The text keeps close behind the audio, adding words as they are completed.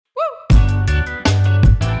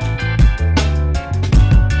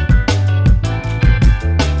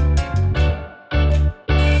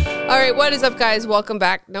right, what is up, guys? Welcome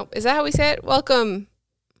back. Nope, is that how we say it? Welcome.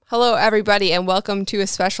 Hello, everybody, and welcome to a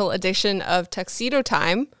special edition of Tuxedo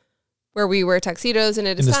Time, where we wear tuxedos and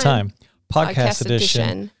it is time. Podcast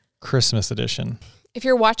edition, Christmas edition. If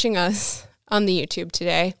you're watching us on the YouTube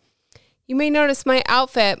today, you may notice my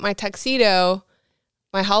outfit, my tuxedo,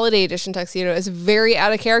 my holiday edition tuxedo is very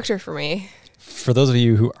out of character for me. For those of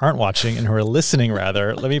you who aren't watching and who are listening,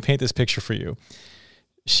 rather, let me paint this picture for you.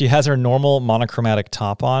 She has her normal monochromatic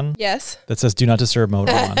top on. Yes. That says "Do Not Disturb" mode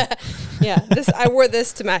on. Yeah, I wore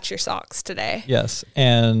this to match your socks today. Yes,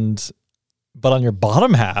 but on your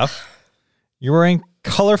bottom half, you're wearing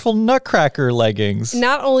colorful Nutcracker leggings.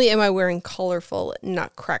 Not only am I wearing colorful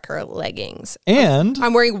Nutcracker leggings, and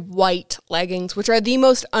I'm wearing white leggings, which are the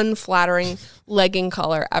most unflattering legging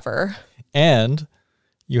color ever. And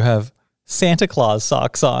you have Santa Claus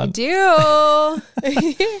socks on. I do.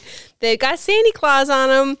 They got Santa Claus on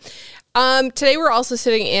them. Today we're also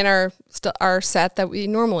sitting in our set that we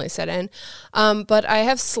normally sit in, but I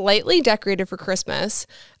have slightly decorated for Christmas.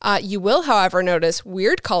 You will, however, notice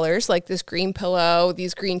weird colors like this green pillow,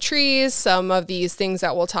 these green trees, some of these things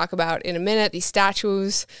that we'll talk about in a minute, these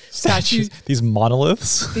statues, these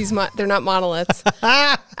monoliths. They're not monoliths.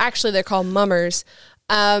 Actually, they're called mummers.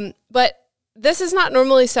 But this is not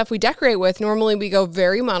normally stuff we decorate with. Normally we go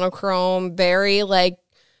very monochrome, very like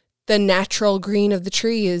the natural green of the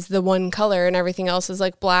tree is the one color and everything else is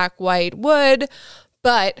like black, white, wood.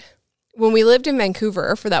 But when we lived in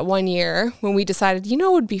Vancouver for that 1 year, when we decided, it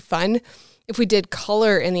would be fun if we did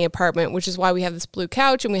color in the apartment, which is why we have this blue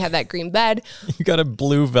couch and we have that green bed. You got a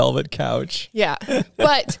blue velvet couch. Yeah.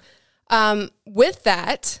 But with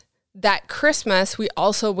that Christmas, we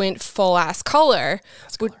also went full ass color,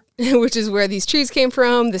 which is where these trees came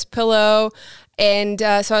from, this pillow. And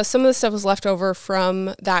so some of the stuff was left over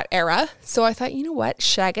from that era. So I thought, you know what?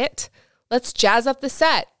 Shag it. Let's jazz up the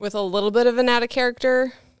set with a little bit of an out of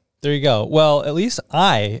character. There you go. Well, at least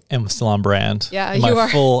I am still on brand. Yeah, in my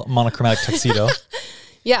full monochromatic tuxedo.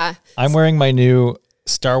 Yeah. I'm wearing my new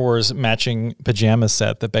Star Wars matching pajama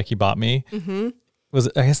set that Becky bought me. Mm-hmm. Was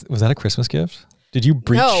that a Christmas gift? Did you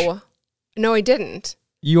breach? No, I didn't.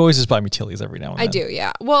 You always just buy me Tilly's every now and then. I do,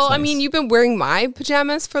 yeah. Well, nice. I mean, you've been wearing my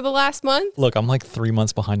pajamas for the last month. Look, I'm like 3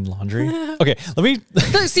 months behind in laundry. Okay, let me...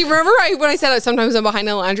 See, remember when I said sometimes I'm behind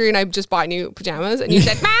in laundry and I just bought new pajamas and you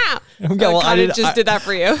said, "Ma!" I did that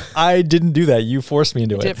for you. I didn't do that. You forced me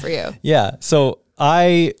into it. I did it for you. Yeah, so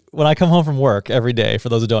when I come home from work every day, for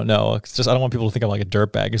those who don't know, it's just I don't want people to think I'm like a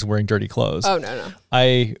dirtbag just wearing dirty clothes. Oh, no.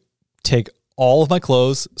 I take all of my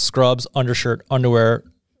clothes, scrubs, undershirt, underwear,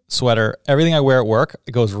 sweater, everything I wear at work,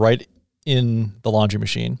 it goes right in the laundry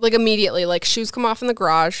machine. Like immediately, like shoes come off in the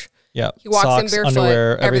garage. Yeah. He walks Socks, in barefoot,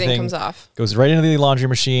 underwear, everything comes off. Goes right into the laundry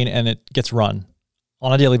machine and it gets run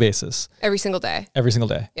on a daily basis. Every single day. Every single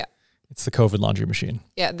day. Yeah. It's the COVID laundry machine.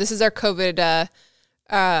 Yeah. This is our COVID... /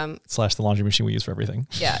 the laundry machine we use for everything.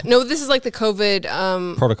 Yeah. No, this is like the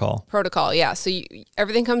COVID... Protocol, yeah. So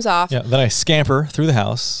everything comes off. Yeah. Then I scamper through the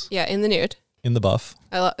house. Yeah, in the nude. In the buff.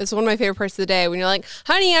 It's one of my favorite parts of the day when you're like,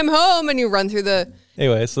 "Honey, I'm home," and you run through the...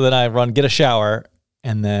 Anyway, so then I get a shower,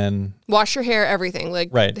 and then... Wash your hair, everything. Like,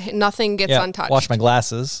 right. Nothing gets untouched. Wash my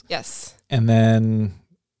glasses. Yes. And then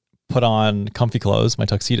put on comfy clothes, my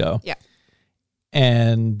tuxedo. Yeah.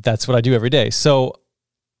 And that's what I do every day. So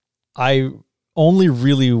I only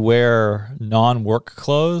really wear non-work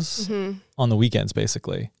clothes on the weekends,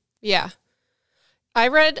 basically. Yeah. I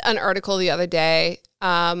read an article the other day...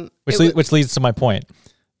 which leads to my point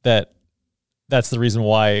that's the reason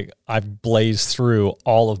why I've blazed through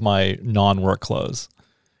all of my non-work clothes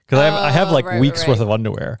because I have like weeks worth of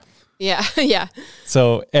underwear. Yeah, yeah.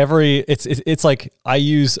 So it's like I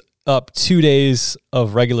use up 2 days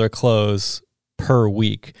of regular clothes per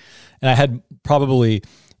week, and I had probably,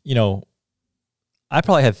 I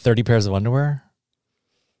probably had 30 pairs of underwear.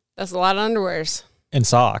 That's a lot of underwears. And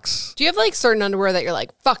socks. Do you have like certain underwear that you're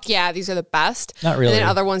like, fuck yeah, these are the best? Not really. And then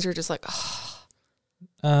other ones you're just like,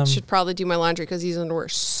 should probably do my laundry because these underwear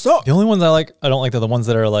suck. The only ones I don't like, they're the ones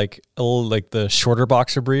that are like a little like the shorter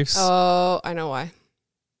boxer briefs. Oh, I know why.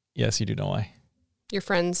 Yes, you do know why. Your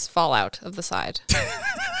friends fall out of the side.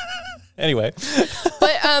 Anyway.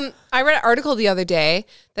 But I read an article the other day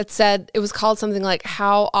that said it was called something like,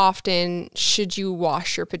 "How often should you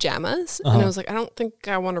wash your pajamas?" And I was like, I don't think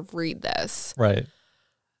I want to read this. Right.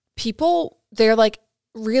 People, they're like,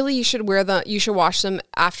 really, you should wash them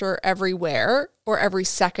after every wear or every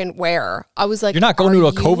second wear. I was like, you're not going to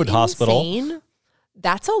a COVID hospital.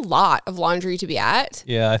 That's a lot of laundry to be at.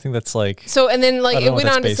 Yeah, I think that's like... So, and then like it went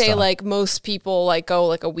on to say like most people like go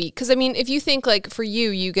like a week. Because I mean, if you think like for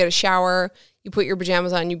you get a shower, You put your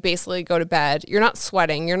pajamas on, you basically go to bed. You're not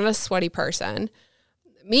sweating. You're not a sweaty person.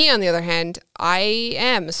 Me, on the other hand, I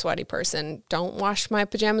am a sweaty person. Don't wash my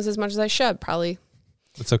pajamas as much as I should. Probably.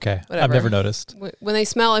 It's okay. Whatever. I've never noticed. When they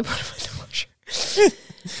smell, I put them in the washer.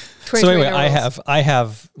 So anyway, I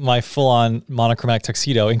have my full-on monochromatic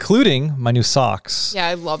tuxedo, including my new socks. Yeah,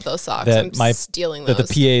 I love those socks. That I'm stealing those. That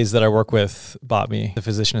the PAs that I work with bought me. The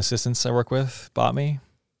physician assistants I work with bought me.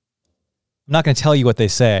 I'm not going to tell you what they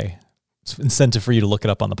say. It's incentive for you to look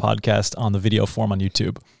it up on the podcast on the video form on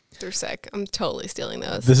YouTube. They're sick. I'm totally stealing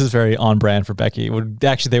those. This is very on brand for Becky.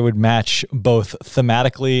 They would match both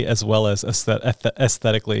thematically as well as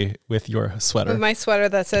aesthetically with your sweater. With my sweater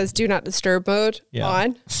that says "Do Not Disturb" mode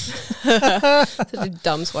on. Such a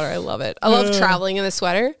dumb sweater. I love it. I love traveling in the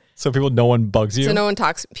sweater. So no one bugs you. So no one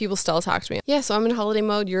talks. People still talk to me. Yeah. So I'm in holiday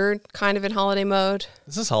mode. You're kind of in holiday mode.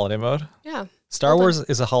 This is holiday mode. Yeah. Star Wars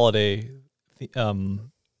is a holiday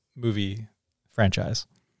movie franchise.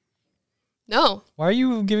 No. Why are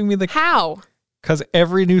you giving me the... How? Because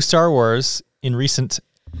every new Star Wars in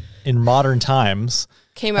modern times...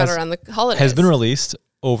 Came out around the holidays. Has been released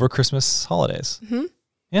over Christmas holidays. Mm-hmm.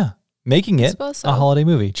 Yeah. Making it a holiday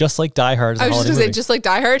movie. Just like Die Hard is a holiday movie. I was just going to say, just like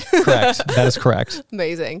Die Hard? Correct. That is correct.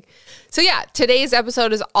 Amazing. So yeah, today's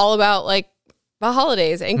episode is all about like the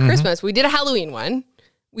holidays and Christmas. We did a Halloween one.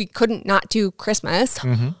 We couldn't not do Christmas.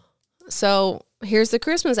 Mm-hmm. So here's the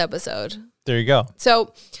Christmas episode. There you go.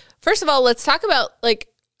 So... First of all, let's talk about like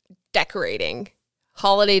decorating,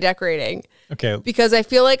 holiday decorating. Okay. Because I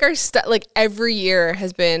feel like like every year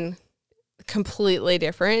has been completely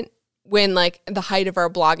different. When like the height of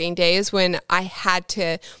our blogging days, when I had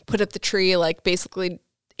to put up the tree like basically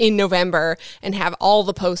in November and have all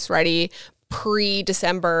the posts ready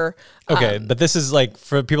pre-December. Okay, but this is like,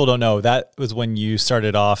 for people who don't know, that was when you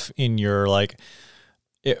started off in your like,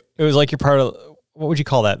 it was like you're part of, what would you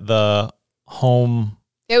call that? The home...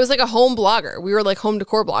 It was like a home blogger. We were like home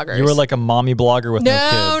decor bloggers. You were like a mommy blogger with no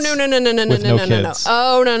kids. No.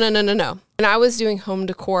 Oh, no. And I was doing home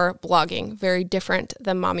decor blogging, very different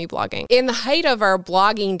than mommy blogging. In the height of our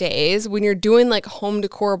blogging days, when you're doing like home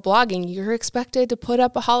decor blogging, you're expected to put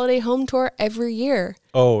up a holiday home tour every year.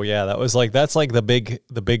 Oh yeah, that's like the big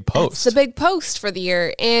post. That's the big post for the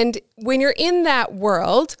year. And when you're in that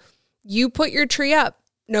world, you put your tree up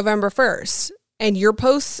November 1st, and your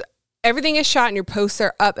posts, everything is shot and your posts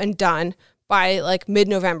are up and done by like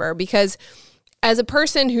mid-November, because as a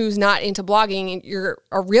person who's not into blogging and you're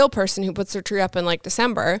a real person who puts their tree up in like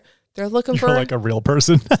December, they're looking for like a real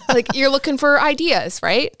person. Like you're looking for ideas,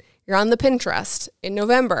 right? You're on the Pinterest in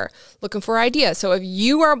November looking for ideas. So if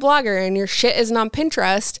you are a blogger and your shit isn't on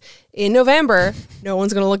Pinterest in November, no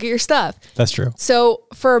one's going to look at your stuff. That's true. So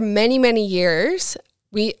for many, many years,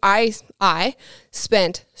 I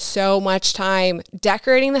spent so much time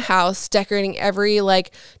decorating the house, decorating every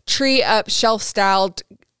like tree up, shelf styled,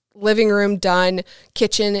 living room done,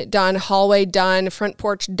 kitchen done, hallway done, front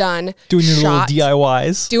porch done. Doing your little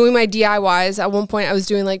DIYs. Doing my DIYs. At one point I was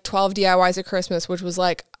doing like 12 DIYs at Christmas, which was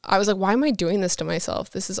like, I was like, why am I doing this to myself?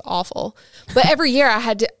 This is awful. But every year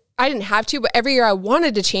I didn't have to, but every year I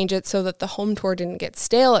wanted to change it so that the home tour didn't get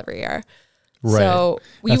stale every year. Right. So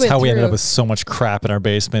that's how we ended up with so much crap in our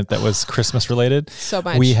basement that was Christmas related. So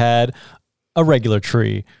much. We had a regular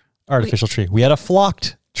tree, artificial tree. We had a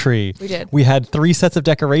flocked tree. We did. We had 3 sets of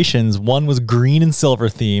decorations. One was green and silver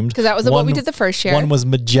themed. Because that was what we did the first year. One was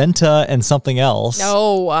magenta and something else.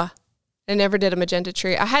 No, I never did a magenta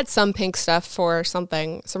tree. I had some pink stuff for some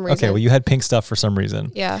reason. Okay, well, you had pink stuff for some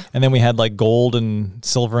reason. Yeah. And then we had like gold and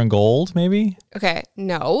silver and gold, maybe? Okay,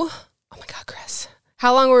 no. Oh my God, Chris.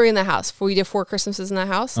 How long were we in the house? We did 4 Christmases in the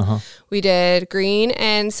house. Uh-huh. We did green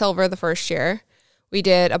and silver the first year. We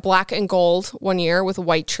did a black and gold one year with a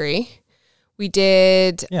white tree. We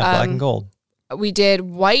did... black and gold. We did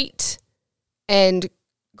white and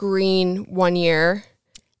green one year.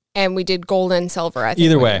 And we did gold and silver, I think.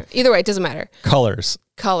 Either way, it doesn't matter. Colors.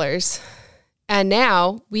 And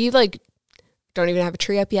now we like don't even have a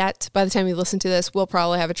tree up yet. By the time you listen to this, we'll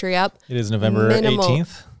probably have a tree up. It is November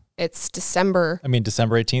 18th. It's December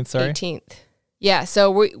 18th, sorry. 18th. Yeah,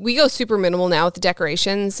 so we go super minimal now with the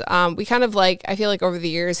decorations. We kind of like, I feel like over the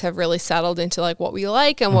years have really settled into like what we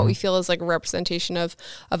like and what we feel is like a representation of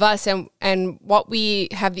us and what we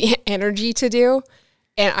have the energy to do.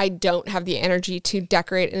 And I don't have the energy to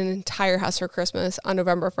decorate an entire house for Christmas on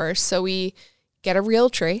November 1st. So we get a real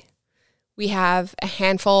tree. We have a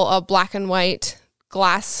handful of black and white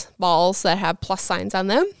glass balls that have plus signs on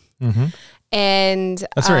them. Mm-hmm. And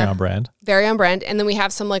that's very on brand. Very on brand. And then we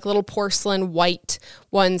have some like little porcelain white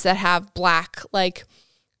ones that have black like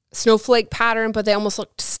snowflake pattern, but they almost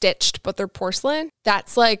look stitched, but they're porcelain.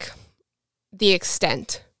 That's like the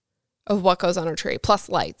extent of what goes on our tree, plus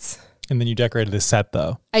lights. And then you decorated the set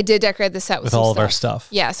though. I did decorate the set with all of our stuff.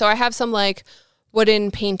 Yeah, so I have some like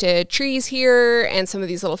wooden painted trees here and some of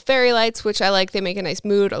these little fairy lights, which I like. They make a nice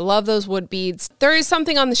mood. I love those wood beads. There is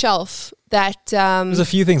something on the shelf that there's a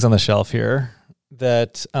few things on the shelf here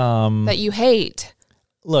that that you hate.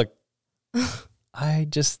 Look, I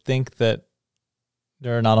just think that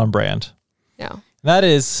they're not on brand. No. That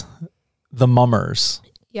is the mummers.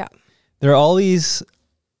 Yeah. There are all these,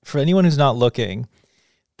 for anyone who's not looking,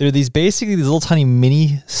 they're basically these little tiny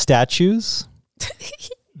mini statues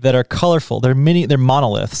that are colorful. They're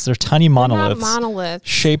monoliths. They're tiny monoliths. They're not monoliths.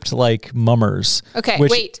 Shaped like mummers. Okay,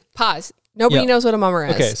 wait, pause. Nobody knows what a mummer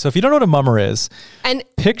is. Okay, so if you don't know what a mummer is, and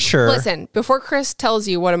listen, before Chris tells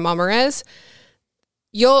you what a mummer is,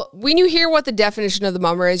 when you hear what the definition of the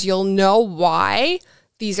mummer is, you'll know why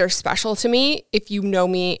these are special to me if you know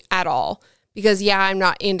me at all. Because I'm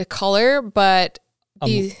not into color, but I'm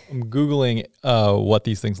Googling what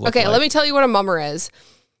these things look like. Okay, let me tell you what a mummer is.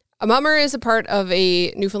 A mummer is a part of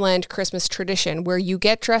a Newfoundland Christmas tradition where you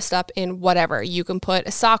get dressed up in whatever. You can put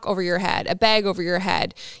a sock over your head, a bag over your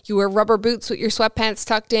head. You wear rubber boots with your sweatpants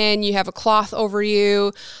tucked in. You have a cloth over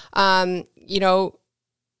you,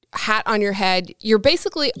 hat on your head. You're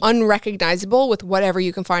basically unrecognizable with whatever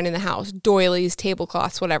you can find in the house, doilies,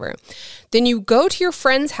 tablecloths, whatever. Then you go to your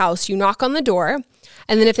friend's house, you knock on the door,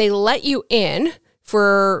 and then if they let you in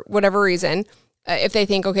for whatever reason, if they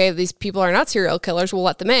think, okay, these people are not serial killers, we'll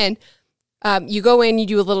let them in. You go in, you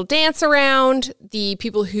do a little dance around. The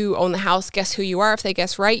people who own the house guess who you are. If they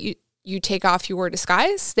guess right, you take off your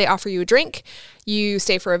disguise. They offer you a drink. You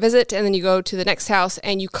stay for a visit, and then you go to the next house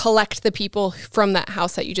and you collect the people from that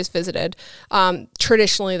house that you just visited.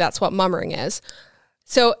 Traditionally, that's what mummering is.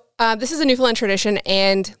 So this is a Newfoundland tradition,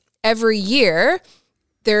 and every year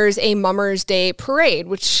there's a Mummers Day parade,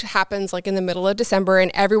 which happens like in the middle of December,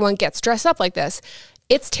 and everyone gets dressed up like this.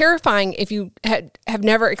 It's terrifying if you have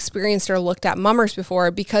never experienced or looked at mummers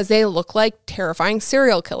before, because they look like terrifying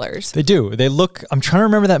serial killers. They do. They look, I'm trying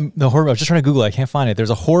to remember the horror. I was just trying to Google it. I can't find it.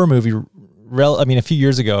 There's a horror movie, a few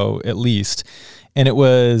years ago at least, and it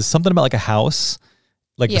was something about like a house,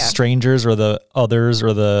 like The Strangers or The Others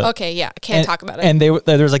or the... Okay, yeah. I can't talk about it. And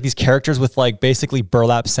there's like these characters with like basically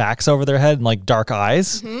burlap sacks over their head and like dark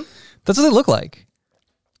eyes. Mm-hmm. That's what they look like.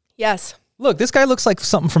 Yes. Look, this guy looks like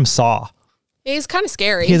something from Saw. He's kind of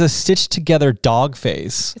scary. He has a stitched together dog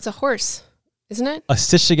face. It's a horse, isn't it? A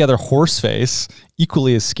stitched together horse face,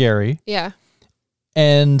 equally as scary. Yeah.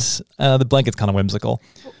 And the blanket's kind of whimsical.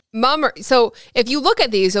 Mummer. So if you look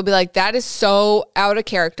at these, you'll be like, that is so out of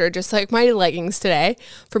character, just like my leggings today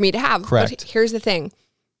for me to have. Correct. But here's the thing.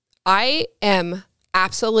 I am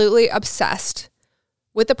absolutely obsessed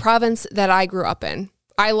with the province that I grew up in.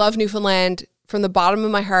 I love Newfoundland from the bottom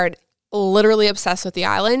of my heart, literally obsessed with the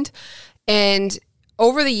island. And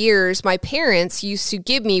over the years, my parents used to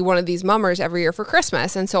give me one of these mummers every year for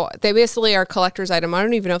Christmas. And so they basically are a collector's item. I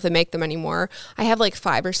don't even know if they make them anymore. I have like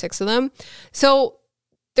 5 or 6 of them. So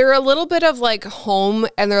they're a little bit of like home,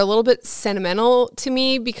 and they're a little bit sentimental to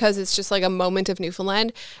me because it's just like a moment of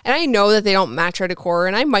Newfoundland. And I know that they don't match our decor,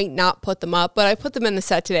 and I might not put them up, but I put them in the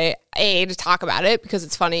set today, to talk about it because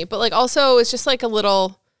it's funny, but like also it's just like a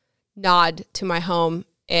little nod to my home.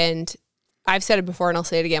 And I've said it before and I'll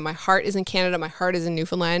say it again. My heart is in Canada. My heart is in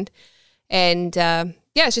Newfoundland. And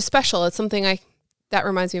it's just special. It's something that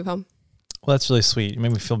reminds me of home. Well, that's really sweet. You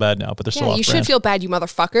made me feel bad now, but they're still off you brand. should feel bad, you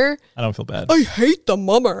motherfucker. I don't feel bad. I hate the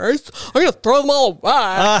mummers. I'm going to throw them all away.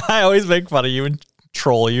 I always make fun of you and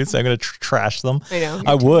troll you and say I'm going to trash them. I know.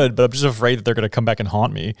 I would, but I'm just afraid that they're going to come back and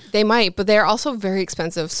haunt me. They might, but they're also very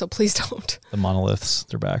expensive, so please don't. The monoliths,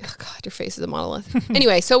 they're back. Oh God, your face is a monolith.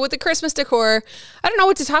 Anyway, so with the Christmas decor, I don't know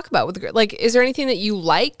what to talk about. Is there anything that you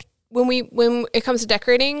like when it comes to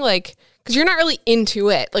decorating? Like, because you're not really into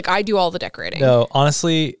it. Like, I do all the decorating. No,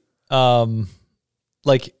 honestly,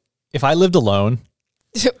 like if I lived alone,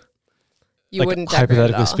 you wouldn't decorate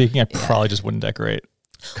hypothetically speaking, I probably just wouldn't decorate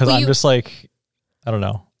because I'm just like, I don't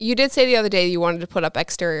know. You did say the other day you wanted to put up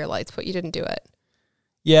exterior lights, but you didn't do it.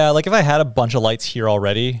 Yeah, like if I had a bunch of lights here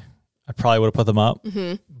already, I probably would have put them up.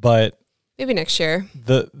 Mm-hmm. But maybe next year.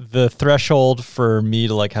 The threshold for me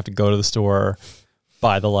to like have to go to the store,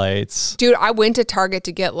 buy the lights. Dude, I went to Target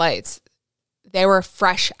to get lights. They were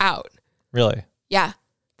fresh out. Really? Yeah.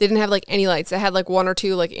 They didn't have like any lights. They had like 1 or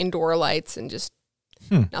 2 like indoor lights and just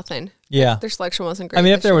nothing. Yeah. Their selection wasn't great. I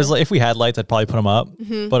mean, if we had lights, I'd probably put them up.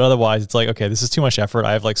 Mm-hmm. But otherwise, it's like, okay, this is too much effort.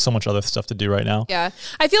 I have like so much other stuff to do right now. Yeah.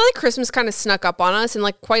 I feel like Christmas kind of snuck up on us. And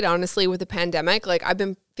like, quite honestly, with the pandemic, like I've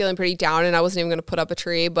been feeling pretty down and I wasn't even going to put up a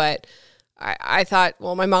tree. But I thought,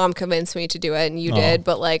 well, my mom convinced me to do it and you did,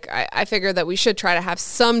 but like I figured that we should try to have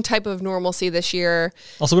some type of normalcy this year.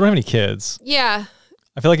 Also, we don't have any kids. Yeah.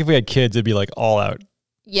 I feel like if we had kids, it'd be like all out.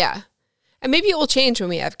 Yeah. And maybe it will change when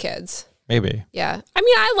we have kids. Maybe. Yeah. I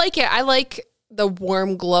mean, I like it. I like the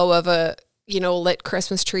warm glow of a, lit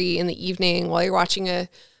Christmas tree in the evening while you're watching a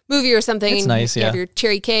movie or something. It's nice, You have your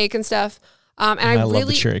cherry cake and stuff. And I love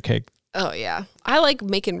the cherry cake. Oh, yeah. I like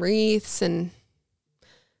making wreaths and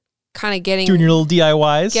kind of doing your little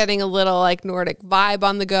DIYs. Getting a little like Nordic vibe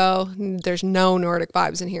on the go. There's no Nordic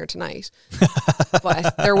vibes in here tonight,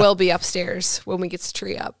 but there will be upstairs when we get the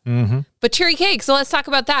tree up. Mm-hmm. But cherry cake. So let's talk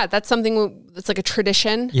about that. That's something that's like a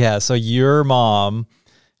tradition. Yeah. So your mom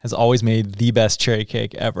has always made the best cherry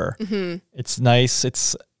cake ever. Mm-hmm. It's nice.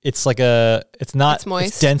 It's moist.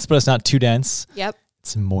 It's dense, but it's not too dense. Yep.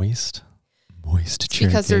 It's moist. Moist cherry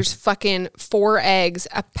because cake. There's fucking 4 eggs,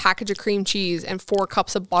 a package of cream cheese, and 4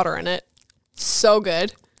 cups of butter in it. So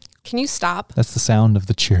good. Can you stop? That's the sound of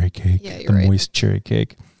the cherry cake. Yeah, you're the right. Moist cherry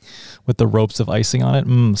cake with the ropes of icing on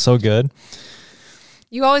it. So good.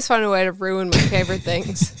 You always find a way to ruin my favorite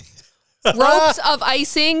things. Ropes of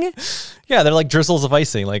icing? Yeah, they're like drizzles of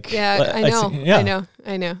icing. Like Yeah, I know. Icing. Yeah.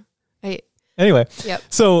 I know. Anyway. Yep.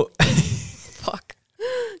 So fuck.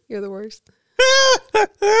 You're the worst.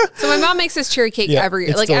 So my mom makes this cherry cake every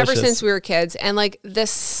year, like delicious. ever since we were kids, and like the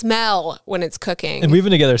smell when it's cooking. And we've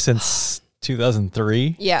been together since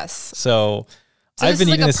 2003. Yes. So I've been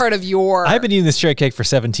eating like a part of your. I've been eating this cherry cake for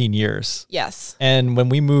 17 years. Yes. And when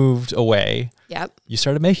we moved away, you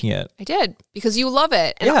started making it. I did because you love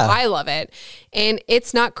it and I love it. And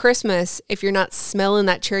it's not Christmas if you're not smelling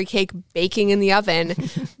that cherry cake baking in the oven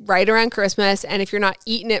right around Christmas. And if you're not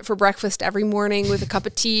eating it for breakfast every morning with a cup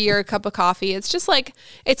of tea or a cup of coffee, it's just like,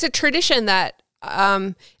 it's a tradition that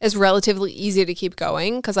is relatively easy to keep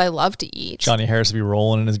going because I love to eat. Johnny Harris would be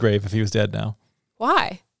rolling in his grave if he was dead now.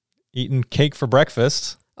 Why? Eating cake for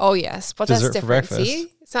breakfast. Oh, yes. But Dessert that's for different. breakfast.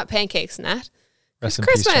 See? It's not pancakes, Nat. Rest It's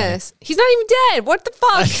in peace, Christmas. He's not even dead. What the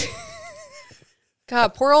fuck?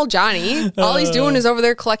 God, poor old Johnny. All he's doing is over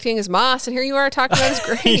there collecting his moss, and here you are talking about his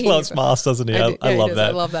grave. He loves moss, doesn't he? I love that.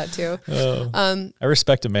 I love that too. I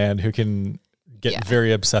respect a man who can get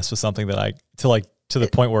very obsessed with something to the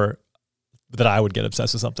point where that I would get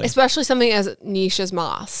obsessed with something. Especially something as niche as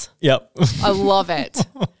moss. Yep. I love it.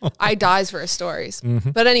 I dies for his stories.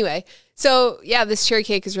 Mm-hmm. But anyway, so yeah, this cherry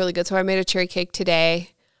cake is really good. So I made a cherry cake today.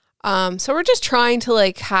 So we're just trying to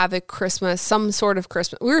like have a Christmas, some sort of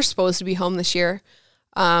Christmas. We were supposed to be home this year.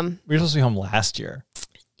 We were supposed to be home last year.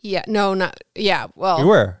 Yeah, no, not, yeah. Well, we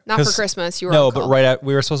were not for Christmas. You were no, on call. but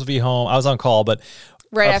we were supposed to be home. I was on call, but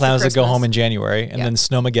our plan was to go home in January, and then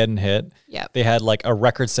Snowmageddon hit. Yeah, they had like a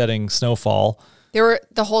record-setting snowfall.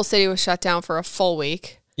 The whole city was shut down for a full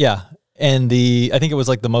week. Yeah, and I think it was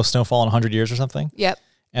like the most snowfall in 100 years or something. Yep.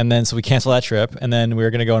 And then so we canceled that trip, and then we were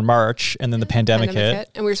going to go in March, and then the pandemic hit,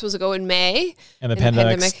 and we were supposed to go in May, and the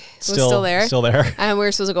pandemic was still there, and we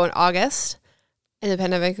were supposed to go in August. And the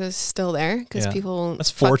pandemic was still there because people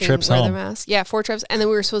that's 4 trips wear home. their masks. Yeah, 4 trips. And then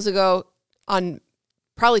we were supposed to go on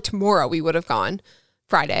probably tomorrow. We would have gone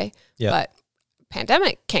Friday. Yeah. But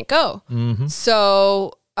pandemic, can't go. Mm-hmm.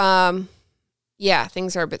 So,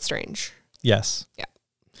 things are a bit strange. Yes. Yeah.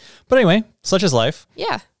 But anyway, such is life.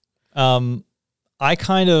 Yeah. I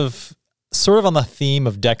kind of sort of on the theme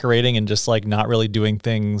of decorating and just like not really doing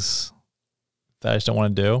things that I just don't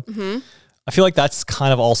want to do. Mm-hmm. I feel like that's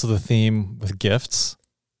kind of also the theme with gifts.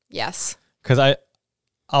 Yes. Because a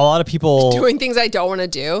lot of people doing things I don't want to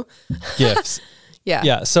do. Gifts. Yeah.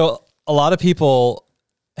 Yeah. So a lot of people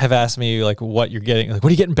have asked me like what you're getting, like, what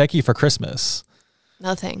are you getting Becky for Christmas?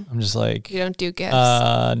 Nothing. I'm just like, you don't do gifts.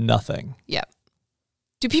 Nothing. Yep.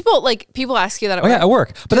 Do people ask you that at work? Oh yeah, at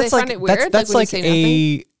work. But do that's they like, find it weird? that's like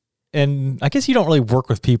a, and I guess you don't really work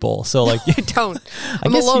with people. So like, I don't.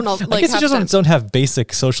 I'm alone. I guess you just don't have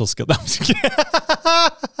basic social skills. I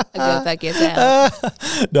go that gets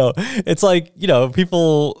out. No, it's like,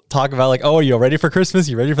 people talk about like, oh, are you ready for Christmas?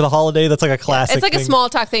 You ready for the holiday? That's like a classic It's like thing. A small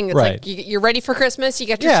talk thing. It's right. like, you're ready for Christmas. You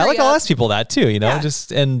get your tree like up. I'll ask people that too,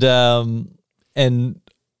 just, and a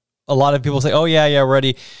lot of people say, oh yeah, we're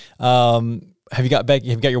ready. Have you got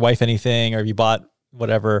your wife anything, or have you bought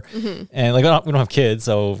whatever? Mm-hmm. And like, we don't have kids,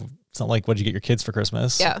 so it's not like, what did you get your kids for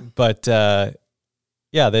Christmas? Yeah. But, they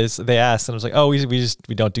asked, and I was like, oh,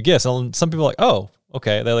 we don't do gifts. And some people are like, oh,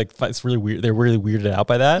 okay. They're like, it's really weird. They're really weirded out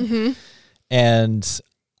by that. Mm-hmm. And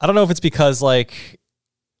I don't know if it's because like,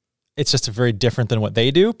 it's just very different than what they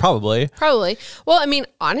do. Probably. Well, I mean,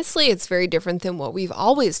 honestly, it's very different than what we've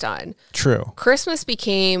always done. True. Christmas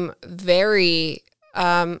became very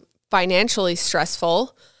financially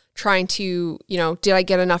stressful trying to, did I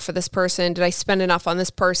get enough for this person? Did I spend enough on this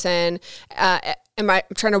person? Am I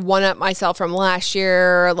trying to one up myself from last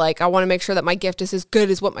year? Like, I want to make sure that my gift is as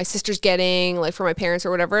good as what my sister's getting, like for my parents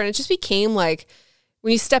or whatever. And it just became like,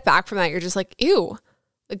 when you step back from that, you're just like, ew,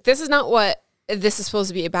 like this is not what this is supposed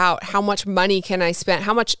to be about. How much money can I spend?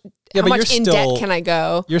 How much in debt can I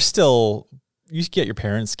go? You get your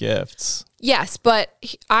parents' gifts. Yes, but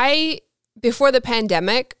before the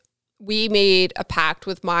pandemic, we made a pact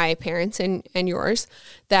with my parents and yours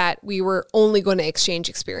that we were only going to exchange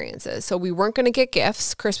experiences. So we weren't going to get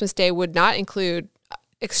gifts. Christmas Day would not include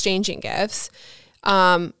exchanging gifts.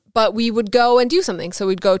 But we would go and do something. So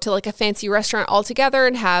we'd go to like a fancy restaurant all together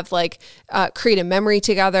and have like create a memory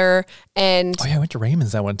together. And I went to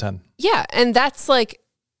Raymond's that one time. Yeah. And that's like,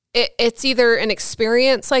 it's either an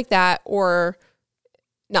experience like that or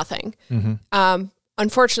nothing. Mm-hmm.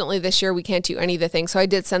 Unfortunately, this year we can't do any of the things. So I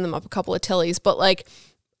did send them up a couple of Tillies, but like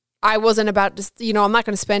I wasn't about to, I'm not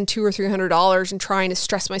going to spend $200 or $300 and trying to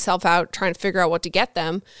stress myself out, trying to figure out what to get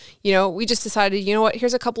them. We just decided, what,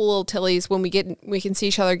 here's a couple little Tillies. When we can see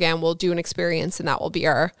each other again, we'll do an experience and that will be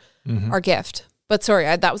our gift. But sorry,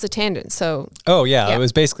 that was a tangent. So, it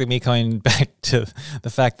was basically me coming back to the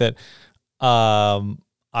fact that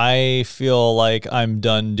I feel like I'm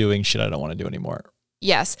done doing shit I don't want to do anymore.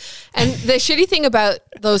 Yes. And the shitty thing about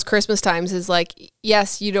those Christmas times is like,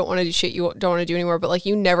 yes, you don't want to do shit you don't want to do anymore, but like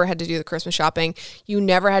you never had to do the Christmas shopping. You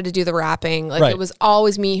never had to do the wrapping. Like It was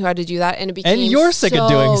always me who had to do that. And it became And you're sick of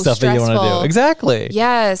doing stuff that you want to do. Exactly.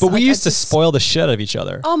 Yes. But we used to spoil the shit out of each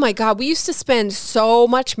other. Oh my God. We used to spend so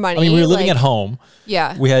much money. I mean, we were living at home.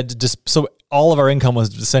 Yeah. We had so all of our income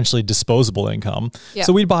was essentially disposable income. Yeah.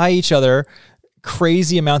 So we'd buy each other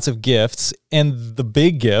crazy amounts of gifts. And the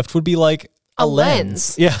big gift would be like, a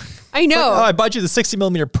lens. Yeah. I know. Like, I bought you the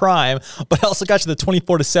 60mm prime, but I also got you the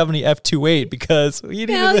 24-70 f2.8 because you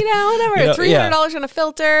didn't whatever. $300 on a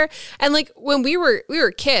filter. And like when we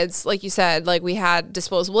were kids, like you said, like we had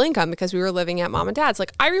disposable income because we were living at mom and dad's.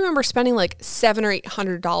 Like I remember spending like $700 or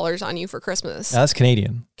 $800 on you for Christmas. That's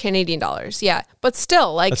Canadian dollars. Yeah. But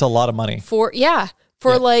still like that's a lot of money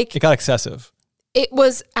like it got excessive. It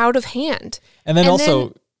was out of hand. And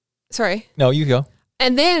then sorry. No, you go.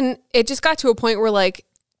 And then it just got to a point where like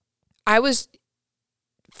I was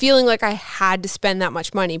feeling like I had to spend that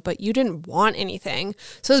much money, but you didn't want anything.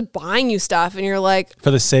 So I was buying you stuff and you're like, for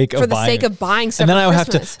the sake of buying stuff. And then I would have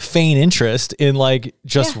to feign interest in like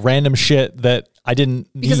just random shit that I didn't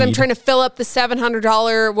need. Because I'm trying to fill up the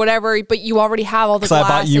 $700 whatever, but you already have all the glass.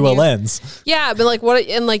 Because I bought you a lens. Yeah. But like what,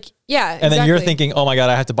 and like, yeah. And then you're thinking, oh my God,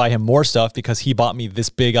 I have to buy him more stuff because he bought me this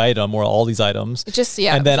big item or all these items.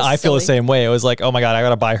 And then I feel the same way. It was like, oh my God, I got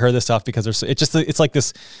to buy her this stuff because it's like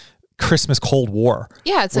this Christmas Cold War.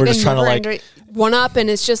 Yeah, it's like just trying to like one up, and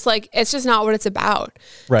it's just not what it's about.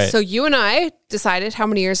 Right. So you and I decided how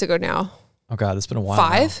many years ago now? Oh God, it's been a while.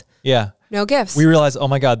 5? Now. Yeah. No gifts. We realized, oh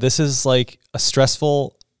my God, this is like a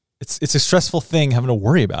stressful thing having to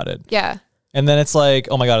worry about it. Yeah. And then it's like,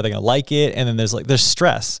 oh my God, are they gonna like it? And then there's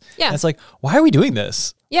stress. Yeah. And it's like, why are we doing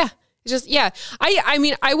this? Yeah. It's just, yeah. I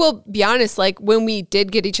mean, I will be honest, like when we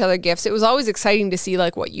did get each other gifts, it was always exciting to see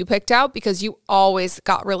like what you picked out because you always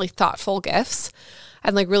got really thoughtful gifts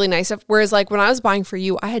and like really nice stuff. Whereas like when I was buying for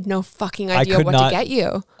you, I had no fucking idea what to get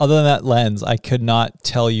you. Other than that lens, I could not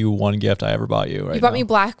tell you one gift I ever bought you. You bought me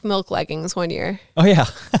black milk leggings one year. Oh yeah.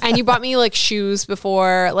 And you bought me like shoes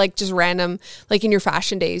before, like just random, like in your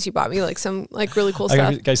fashion days, you bought me like some like really cool stuff.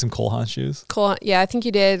 I got you some Cole Haan shoes. Yeah, I think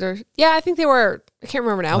you did. I think they were, I can't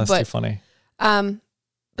remember now. That's but too funny.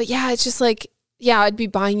 But yeah, it's just like, yeah, I'd be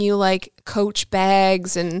buying you like Coach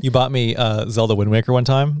bags and... You bought me Zelda Wind Waker one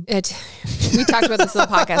time? We talked about this in the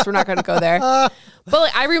podcast. We're not going to go there. But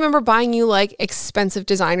like, I remember buying you like expensive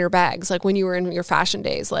designer bags, like when you were in your fashion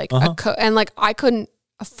days, like and like I couldn't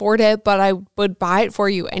afford it, but I would buy it for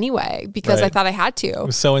you anyway because I thought I had to. It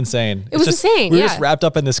was so insane. It was insane. We were just wrapped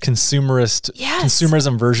up in this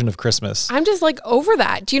consumerism version of Christmas. I'm just like over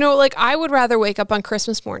that. Do you know, like I would rather wake up on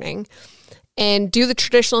Christmas morning and do the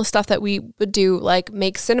traditional stuff that we would do, like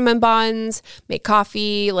make cinnamon buns, make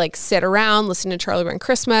coffee, like sit around, listen to Charlie Brown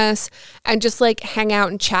Christmas, and just like hang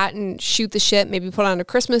out and chat and shoot the shit, maybe put on a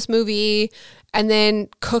Christmas movie, and then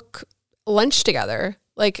cook lunch together.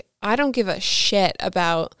 Like, I don't give a shit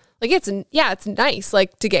about, like, it's nice,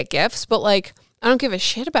 like, to get gifts, but like, I don't give a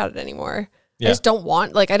shit about it anymore. Yeah. I just don't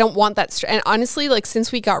want, like, I don't want that. And honestly, like,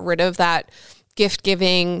 since we got rid of that gift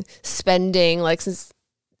giving, spending, like, since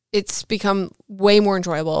it's become way more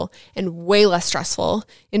enjoyable and way less stressful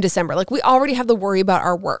in December. Like we already have the worry about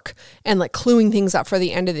our work and like cluing things up for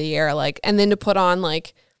the end of the year. Like, and then to put on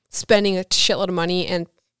like spending a shitload of money and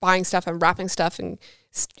buying stuff and wrapping stuff, and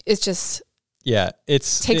it's just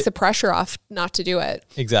takes the pressure off not to do it.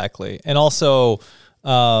 Exactly. And also,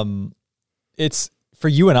 it's for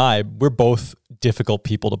you and I, we're both difficult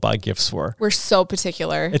people to buy gifts for. We're so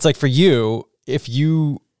particular. It's like for you, if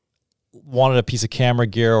you wanted a piece of camera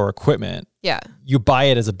gear or equipment, you buy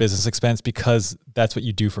it as a business expense because that's what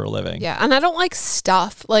you do for a living. Yeah. And I don't like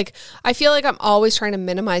stuff. Like, I feel like I'm always trying to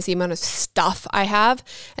minimize the amount of stuff I have.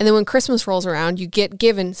 And then when Christmas rolls around, you get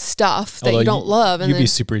given stuff that you don't love. And you'd be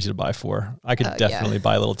super easy to buy for. I could definitely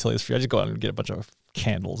buy little Tilly's for you. I just go out and get a bunch of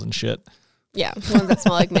candles and shit. Yeah, ones that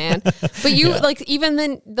smell like man. But you like, even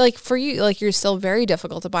then, like for you, like you're still very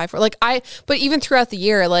difficult to buy for. Like but even throughout the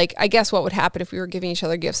year, like I guess what would happen if we were giving each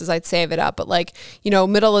other gifts is I'd save it up. But like,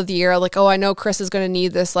 middle of the year, like, oh, I know Chris is going to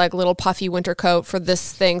need this like little puffy winter coat for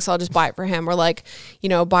this thing, so I'll just buy it for him. Or like,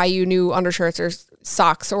 buy you new undershirts or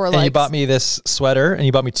socks, or and you bought me this sweater, and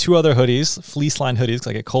you bought me 2 other hoodies, fleece lined hoodies, because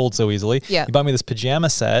I get cold so easily. Yeah. You bought me this pajama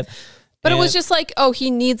set. But it was just like, oh,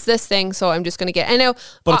 he needs this thing, so I'm just going to get it. I know.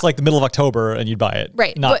 But it's like the middle of October and you'd buy it.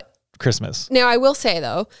 Right. Not Christmas. Now, I will say,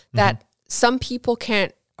 though, that some people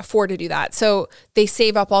can't afford to do that. So they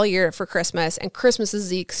save up all year for Christmas, and Christmas is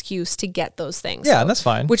the excuse to get those things. Yeah, and that's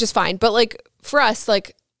fine. Which is fine. But like for us,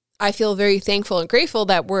 like I feel very thankful and grateful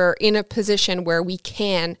that we're in a position where we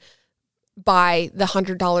can buy the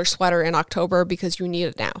 $100 sweater in October because you need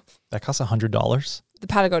it now. That costs $100? The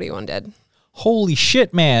Patagonia one did. Holy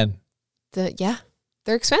shit, man.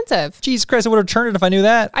 They're expensive. Jesus Christ, I would have returned it if I knew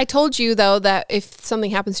that. I told you, though, that if something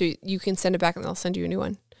happens to you, you can send it back and they'll send you a new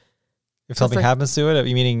one. If something happens to it,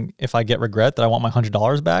 you meaning if I get regret that I want my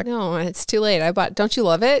 $100 back? No, it's too late. Don't you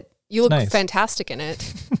love it? You look fantastic in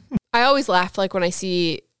it. I always laugh like when I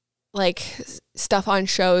see like stuff on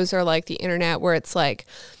shows or like the internet where it's like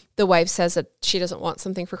the wife says that she doesn't want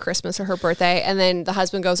something for Christmas or her birthday, and then the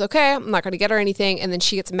husband goes, okay, I'm not going to get her anything, and then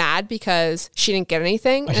she gets mad because she didn't get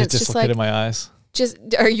anything. I and it's just like in my eyes.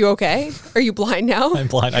 Are you okay? Are you blind now? I'm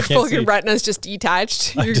blind. I can't see. Your retina's just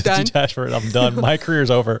detached. You're just done. Detached for it. I'm done. My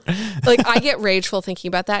career's over. Like I get rageful thinking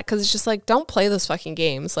about that because it's just like, don't play those fucking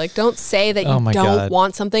games. Like don't say that you don't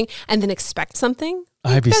want something and then expect something.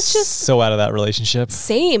 Like, I'd be so out of that relationship.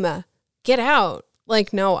 Same. Get out.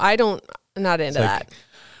 Like no, I'm not into that.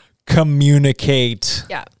 Communicate.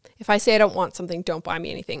 Yeah. If I say I don't want something, don't buy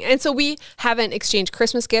me anything. And so we haven't exchanged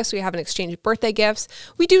Christmas gifts. We haven't exchanged birthday gifts.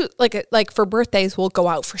 We do like for birthdays, we'll go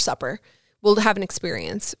out for supper. We'll have an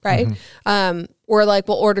experience, right? Or like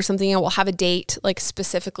we'll order something and we'll have a date like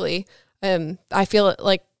specifically. I feel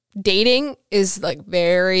like dating is like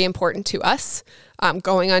very important to us.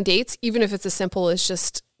 Going on dates, even if it's as simple as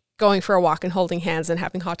just going for a walk and holding hands and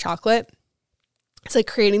having hot chocolate. It's like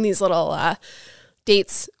creating these little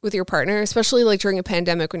dates with your partner, especially like during a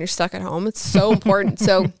pandemic when you're stuck at home. It's so important.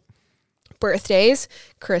 So birthdays,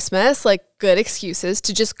 Christmas, like good excuses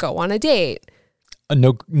to just go on a date.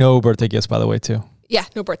 No birthday gifts, by the way, too. Yeah,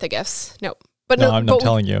 no birthday gifts. No. I'm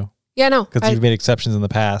telling you. Yeah, no. Because you've made exceptions in the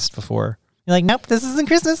past before. You're like, nope, this isn't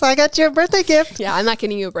Christmas. I got you a birthday gift. Yeah, I'm not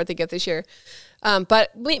getting you a birthday gift this year.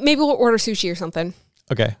 But maybe we'll order sushi or something.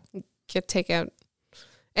 Okay. Get takeout.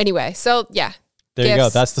 Anyway, so yeah. There gifts. You go.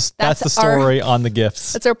 That's the story on the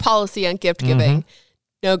gifts. That's our policy on gift giving.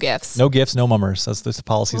 No gifts. No gifts, no mummers. That's the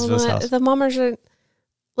policies of this house. The mummers are...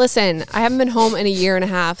 Listen, I haven't been home in a year and a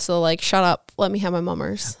half, so like shut up. Let me have my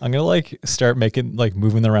mummers. I'm going to like start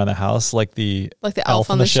moving them around the house like the elf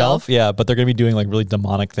on the shelf. Yeah, but they're going to be doing like really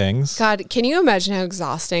demonic things. God, can you imagine how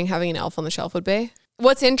exhausting having an elf on the shelf would be?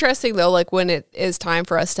 What's interesting though, like when it is time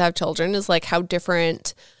for us to have children is like how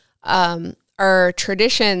different our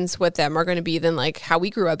traditions with them are going to be than like how we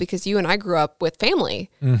grew up, because you and I grew up with family,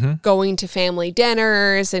 going to family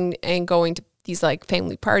dinners and going to these like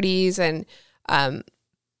family parties. And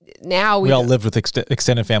now we all lived with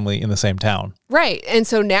extended family in the same town. Right. And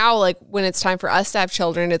so now like when it's time for us to have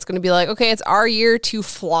children, it's going to be like, okay, it's our year to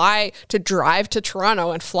drive to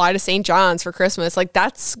Toronto and fly to St. John's for Christmas. Like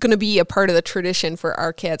that's going to be a part of the tradition for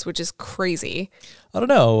our kids, which is crazy. I don't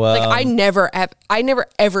know. Like I never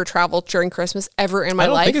ever traveled during Christmas ever in my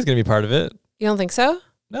life. I don't think it's going to be part of it. You don't think so?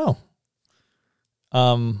 No.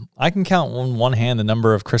 I can count on one hand the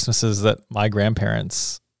number of Christmases that my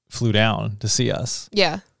grandparents flew down to see us.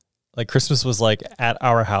 Yeah. Like Christmas was like at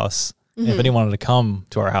our house. And if anyone wanted to come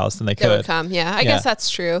to our house, then they could. They would come. Yeah. I guess that's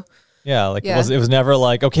true. Yeah, like it was never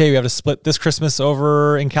like, okay, we have to split this Christmas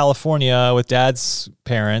over in California with Dad's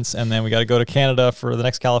parents, and then we got to go to Canada for the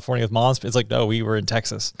next California with Mom's. It's like, no, we were in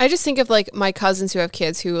Texas. I just think of like my cousins who have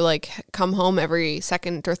kids who like come home every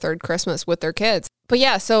second or third Christmas with their kids. But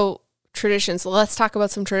yeah, so traditions. Let's talk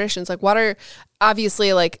about some traditions. Like what are,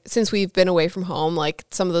 obviously, like since we've been away from home, like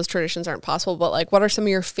some of those traditions aren't possible, but like what are some of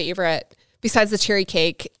your favorite, besides the cherry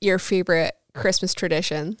cake, your favorite Christmas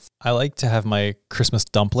traditions? I like to have my Christmas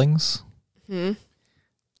dumplings at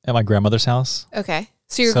my grandmother's house. Okay.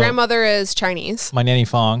 So your grandmother is Chinese. My Nanny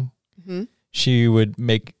Fong, she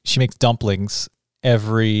makes dumplings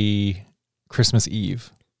every Christmas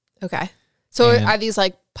Eve. Okay. So are these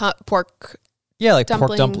like pork? Yeah, like dumplings?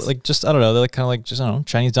 pork dumplings. Like just, I don't know. They're like kind of like just, I don't know,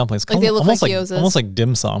 Chinese dumplings. Like they look almost like gyozas. almost like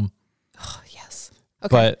dim sum. Oh, yes. Okay.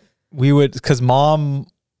 But we would, because Mom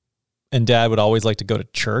and Dad would always like to go to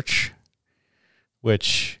church,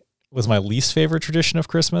 which was my least favorite tradition of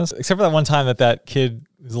Christmas, except for that one time that kid,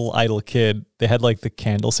 this little idle kid, they had like the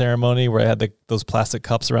candle ceremony where I had those plastic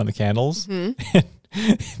cups around the candles.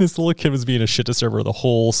 This little kid was being a shit disturber the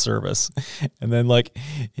whole service. And then like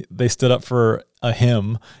they stood up for a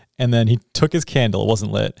hymn, and then he took his candle, it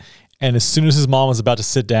wasn't lit. And as soon as his mom was about to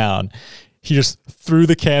sit down, he just threw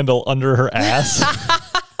the candle under her ass.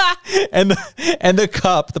 And the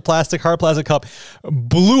cup, the hard plastic cup,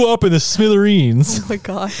 blew up in the smithereens. Oh my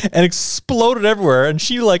God. And exploded everywhere. And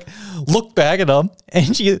she like looked back at him,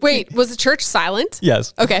 and she... Wait, was the church silent?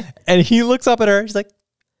 Yes. Okay. And he looks up at her, she's like,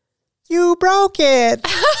 "You broke it."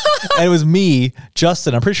 And it was me,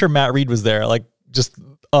 Justin. I'm pretty sure Matt Reed was there. Like just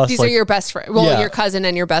us. These like, are your best friend. Well, Yeah. your cousin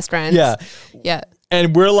and your best friends. Yeah. Yeah.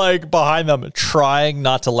 And we're like behind them trying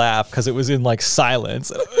not to laugh because it was in like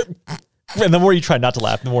silence. And the more you try not to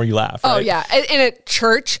laugh, the more you laugh. Oh right? yeah. In a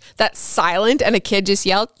church that's silent and a kid just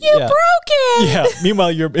yelled, "You Yeah. broke it." Yeah.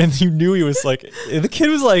 Meanwhile, you knew he was like, the kid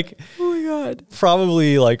was like, Oh my God.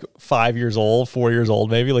 probably like 5 years old, 4 years old,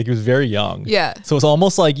 maybe. Like he was very young. Yeah. So it's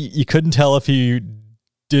almost like you couldn't tell if he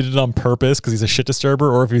did it on purpose because he's a shit disturber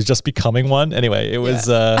or if he was just becoming one. Anyway, it was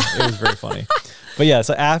very funny. But yeah,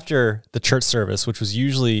 so after the church service, which was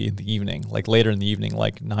usually in the evening, like later in the evening,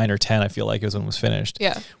 like 9 or 10, I feel like it was when it was finished.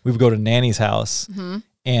 Yeah. We would go to Nanny's house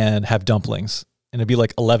and have dumplings. And it'd be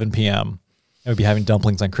like 11 p.m. And we'd be having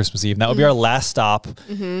dumplings on Christmas Eve. And that would be our last stop.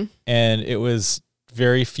 And it was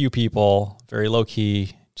very few people, very low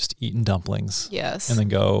key, just eating dumplings. Yes. And then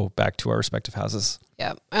go back to our respective houses.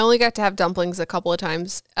 Yeah. I only got to have dumplings a couple of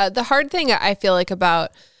times. The hard thing I feel like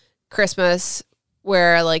about Christmas,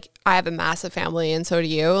 where like I have a massive family and so do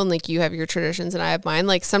you, and like you have your traditions and I have mine,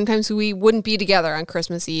 like sometimes we wouldn't be together on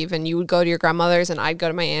Christmas Eve, and you would go to your grandmother's and I'd go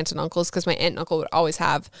to my aunt and uncle's because my aunt and uncle would always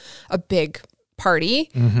have a big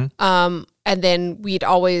party. And then we'd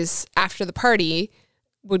always, after the party,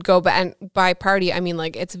 would go back, and by party I mean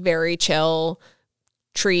like it's very chill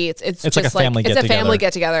tree. It's just like a family it's get a family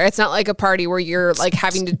get together. It's not like a party where you're like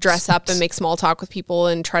having to dress up and make small talk with people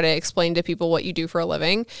and try to explain to people what you do for a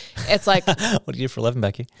living. It's like, What do you do for a living,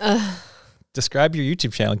 Becky? Describe your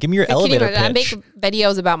YouTube channel. Give me your I can't elevator even- I make pitch.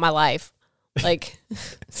 videos about my life. Like,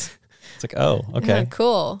 It's like, oh, okay. yeah,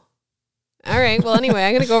 cool. All right. Well, anyway,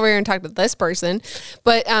 I'm going to go over here and talk to this person.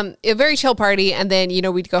 But a very chill party. And then,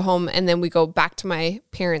 we'd go home and then we go back to my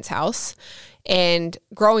parents' house. And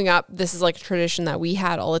growing up, this is like a tradition that we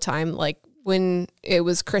had all the time. Like when it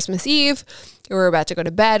was Christmas Eve, we were about to go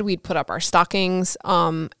to bed, we'd put up our stockings.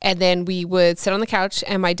 And then we would sit on the couch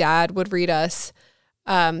and my dad would read us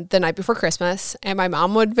the night before Christmas, and my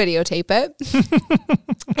mom would videotape it.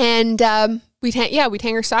 And we'd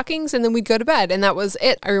hang our stockings and then we'd go to bed. And that was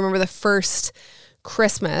it. I remember the first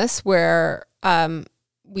Christmas where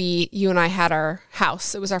you and I had our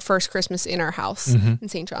house. It was our first Christmas in our house in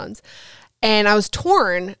St. John's. And I was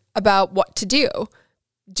torn about what to do.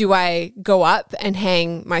 Do I go up and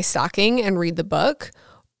hang my stocking and read the book?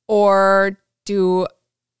 Or do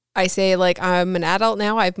I say, like, I'm an adult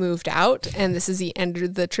now, I've moved out, and this is the end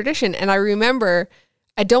of the tradition? And I remember,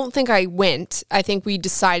 I don't think I went. I think we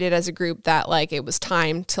decided as a group that, like, it was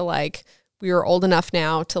time to, like, we were old enough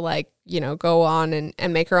now to, like, go on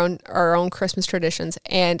and make our own Christmas traditions.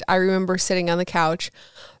 And I remember sitting on the couch,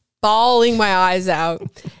 bawling my eyes out.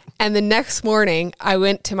 And the next morning, I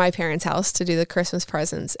went to my parents' house to do the Christmas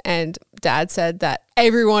presents, and Dad said that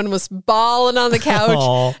everyone was bawling on the couch.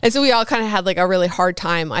 Aww. And so we all kind of had like a really hard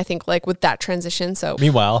time, I think, like with that transition. So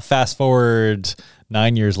Meanwhile, fast forward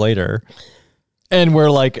 9 years later, and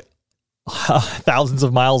we're like thousands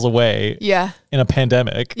of miles away yeah, in a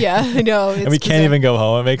pandemic. I know. And we can't even go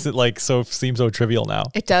home. It makes it like seem so trivial now.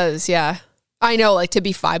 It does, yeah. I know, like to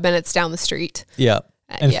be 5 minutes down the street. Yeah.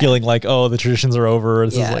 And yeah. feeling like, oh, the traditions are over.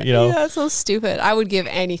 This is like, Yeah, that's so stupid. I would give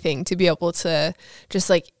anything to be able to just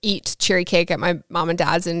like eat cherry cake at my mom and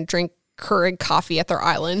dad's and drink Keurig coffee at their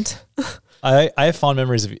island. I have fond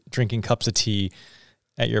memories of drinking cups of tea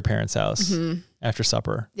at your parents' house after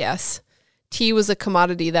supper. Yes. Tea was a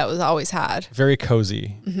commodity that was always had. Very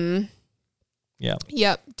cozy. Yeah.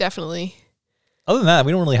 Yep, definitely. Other than that,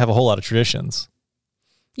 we don't really have a whole lot of traditions.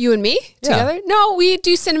 You and me together? No, we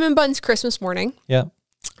do cinnamon buns Christmas morning. Yeah.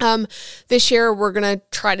 This year we're going to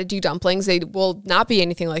try to do dumplings. They will not be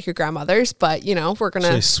anything like your grandmother's, but we're going It's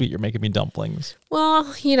really to, sweet. You're making me dumplings.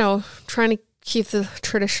 well, trying to keep the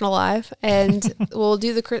tradition alive, and we'll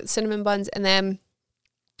do the cinnamon buns. And then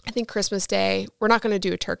I think Christmas Day, we're not going to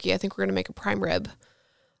do a turkey. I think we're going to make a prime rib.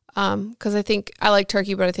 Cause I like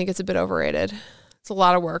turkey, but I think it's a bit overrated. It's a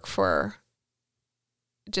lot of work for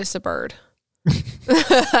just a bird.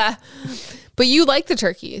 But you like the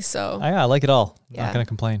turkey, so I like it all. I'm Yeah. not going to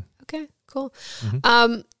complain. okay, cool.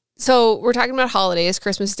 Mm-hmm. So we're talking about holidays,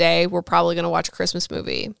 Christmas Day. We're probably going to watch a Christmas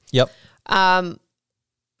movie. Yep.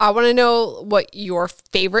 I want to know what your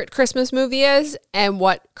favorite Christmas movie is and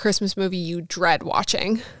what Christmas movie you dread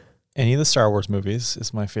watching. Any of the Star Wars movies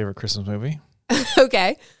is my favorite Christmas movie.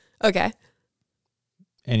 Okay.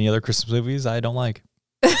 Any other Christmas movies I don't like.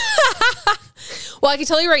 Well, I can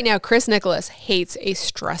tell you right now, Chris Nicholas hates a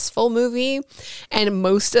stressful movie, and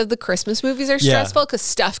most of the Christmas movies are stressful because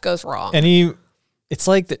stuff goes wrong. It's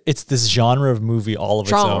like it's this genre of movie all of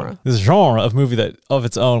its Genre. own. This genre of movie that of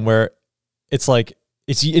its own where it's like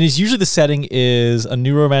it's usually the setting is a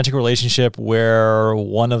new romantic relationship where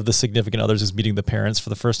one of the significant others is meeting the parents for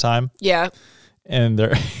the first time. Yeah. And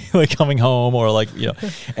they're like coming home or like,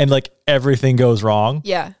 and like everything goes wrong.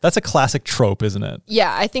 Yeah. That's a classic trope, isn't it?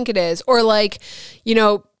 Yeah, I think it is. Or like,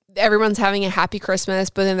 everyone's having a happy Christmas,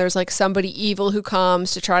 but then there's like somebody evil who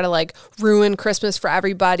comes to try to like ruin Christmas for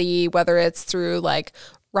everybody, whether it's through like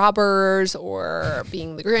robbers or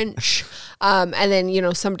being the Grinch. And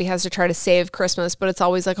then, somebody has to try to save Christmas, but it's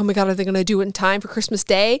always like, oh my God, are they going to do it in time for Christmas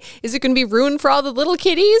Day? Is it going to be ruined for all the little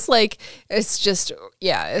kiddies? Like, it's just,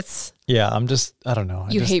 it's. Yeah, I don't know.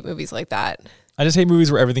 You hate movies like that. I just hate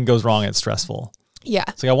movies where everything goes wrong and it's stressful. Yeah.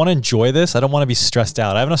 It's like, I want to enjoy this. I don't want to be stressed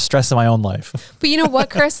out. I have enough stress in my own life. But you know what,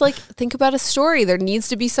 Chris? Like, think about a story. There needs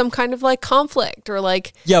to be some kind of like conflict or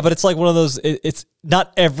like. Yeah, but it's like one of those, it's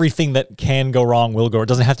not everything that can go wrong will go. It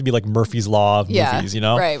doesn't have to be like Murphy's Law of movies,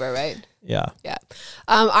 Right. Yeah. Yeah.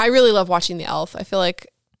 I really love watching The Elf. I feel like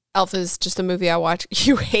Elf is just a movie I watch.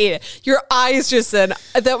 You hate it. Your eyes just said,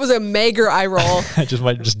 that was a mega eye roll. I just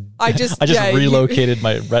relocated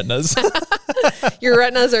my retinas. Your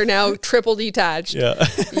retinas are now triple detached. Yeah.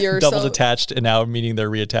 You're double detached and now meaning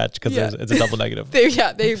they're reattached because it's a double negative.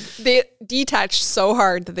 They detached so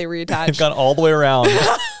hard that they reattached. They've gone all the way around.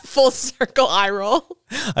 Full circle eye roll.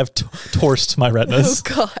 I've torsed my retinas.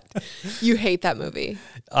 Oh God. You hate that movie.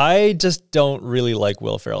 I just don't really like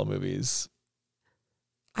Will Ferrell movies.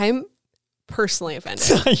 I'm personally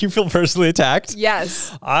offended. You feel personally attacked?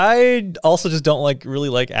 Yes. I also just don't really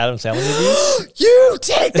like Adam Sandler movies. You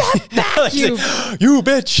take that back, you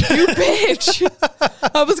bitch. You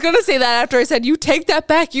bitch. I was going to say that after I said, you take that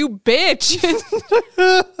back, you bitch.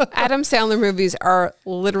 Adam Sandler movies are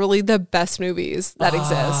literally the best movies that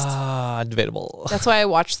exist. Debatable. That's why I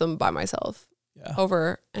watch them by myself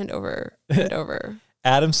over and over and over.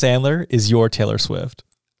 Adam Sandler is your Taylor Swift.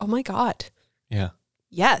 Oh my God. Yeah.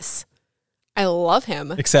 Yes. I love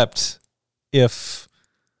him. Except if...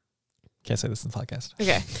 Can't say this in the podcast.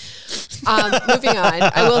 Okay. Moving on.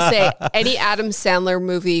 I will say any Adam Sandler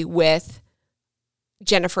movie with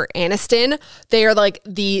Jennifer Aniston, they are like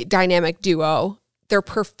the dynamic duo. They're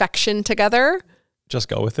perfection together. Just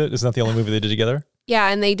go with it. Isn't that the only movie they did together? Yeah,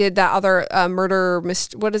 and they did that other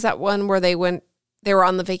what is that one where they were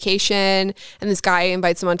on the vacation and this guy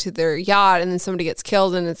invites them onto their yacht and then somebody gets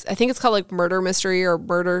killed and I think it's called like Murder Mystery or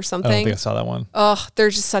Murder something. I don't think I saw that one. Oh,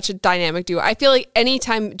 they're just such a dynamic duo. I feel like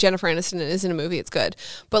anytime Jennifer Aniston is in a movie, it's good.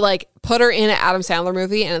 But like put her in an Adam Sandler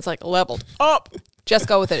movie and it's like leveled up. Just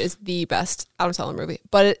Go With It is the best Adam Sandler movie,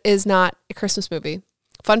 but it is not a Christmas movie.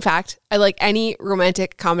 Fun fact, I like any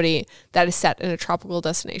romantic comedy that is set in a tropical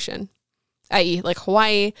destination, i.e. like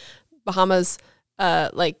Hawaii, Bahamas,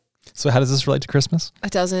 So how does this relate to Christmas?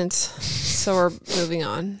 It doesn't. So we're moving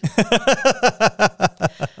on.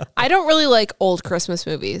 I don't really like old Christmas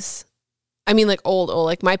movies. I mean, like old.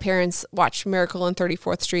 Like my parents watched Miracle on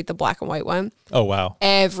 34th Street, the black and white one. Oh, wow.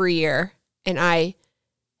 Every year. And I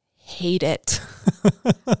hate it.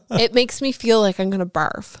 It makes me feel like I'm going to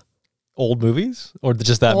barf. Old movies? Or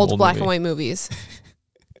just that old black movie? and white movies.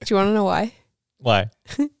 Do you want to know why? Why?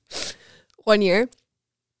 One year.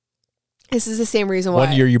 This is the same reason why.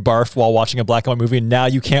 One year you barfed while watching a black and white movie, and now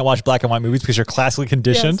you can't watch black and white movies because you're classically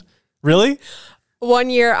conditioned? Yes. Really? One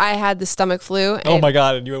year I had the stomach flu. Oh my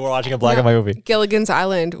God, and you were watching a black and white movie. Gilligan's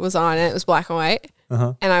Island was on, and it was black and white.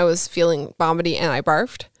 And I was feeling vomity, and I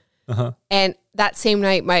barfed. And that same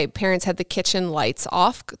night, my parents had the kitchen lights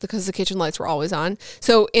off because the kitchen lights were always on.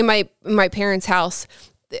 So in my parents' house,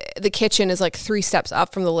 the kitchen is like 3 steps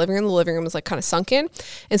up from the living room. The living room is like kind of sunken.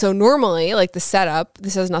 And so normally like the setup,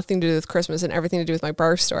 this has nothing to do with Christmas and everything to do with my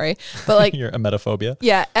birth story, but like You're emetophobia.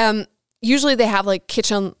 Yeah. Usually they have like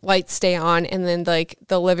kitchen lights stay on and then like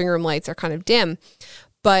the living room lights are kind of dim.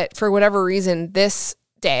 But for whatever reason, this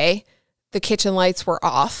day, the kitchen lights were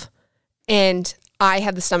off and I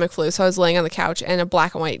had the stomach flu. So I was laying on the couch and a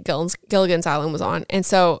black and white Gilligan's Island was on. And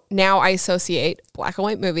so now I associate black and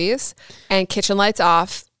white movies and kitchen lights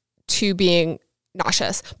off to being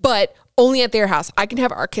nauseous, but only at their house. I can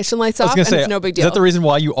have our kitchen lights off and it's no big deal. Is that the reason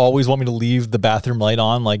why you always want me to leave the bathroom light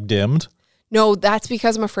on, like dimmed? No, that's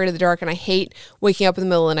because I'm afraid of the dark and I hate waking up in the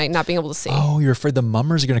middle of the night and not being able to see. Oh, you're afraid the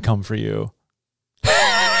mummers are going to come for you. God.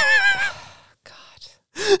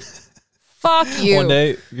 Fuck you. One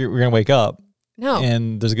day we're going to wake up. No.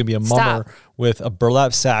 And there's going to be a mummer with a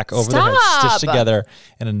burlap sack over their head stitched together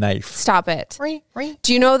and a knife. Stop it.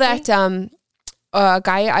 Do you know that a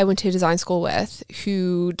guy I went to design school with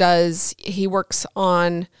he works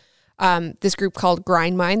on this group called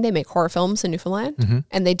Grindmind. They make horror films in Newfoundland.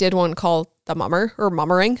 And they did one called The Mummer or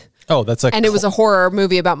Mummering. Oh, that's like... And it was a horror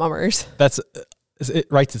movie about mummers. It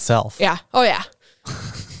writes itself. Yeah. Oh, yeah.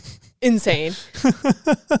 Insane.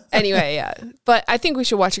 Anyway, yeah. But I think we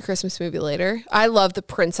should watch a Christmas movie later. I love the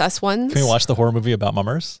princess ones. Can we watch the horror movie about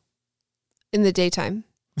mummers? In the daytime.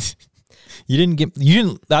 You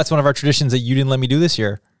didn't, that's one of our traditions that you didn't let me do this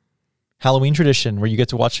year. Halloween tradition where you get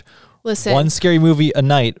to watch one scary movie a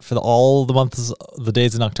night for all the months, the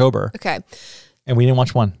days in October. Okay. And we didn't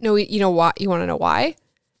watch one. No, you know what? You want to know why?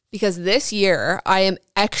 Because this year I am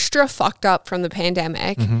extra fucked up from the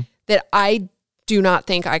pandemic that I do not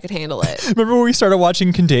think I could handle it. Remember when we started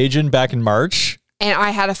watching Contagion back in March? And I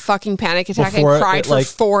had a fucking panic attack and cried for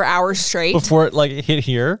 4 hours straight. Before it like hit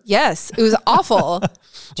here? Yes. It was awful.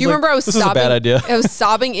 Do you remember I was this sobbing? This is a bad idea. I was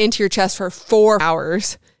sobbing into your chest for 4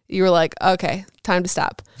 hours. You were like, okay, time to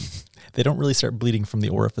stop. They don't really start bleeding from the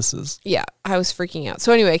orifices. Yeah, I was freaking out.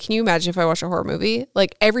 So anyway, can you imagine if I watched a horror movie?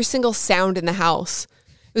 Like every single sound in the house.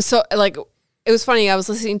 It was so like, it was funny. I was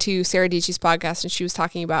listening to Sarah Dietschy's podcast and she was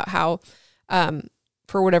talking about how,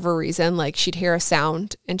 for whatever reason, like she'd hear a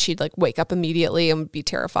sound and she'd like wake up immediately and be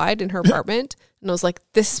terrified in her apartment. And I was like,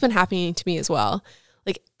 this has been happening to me as well.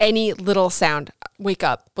 Like any little sound, wake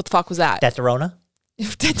up. What the fuck was that? That's Rona?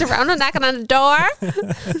 That's Rona knocking on the door.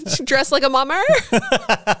 She dressed like a mummer.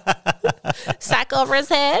 Sack over his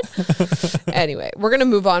head. Anyway, we're going to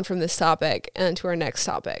move on from this topic and to our next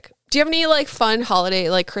topic. Do you have any like fun holiday,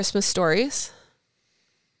 like Christmas stories?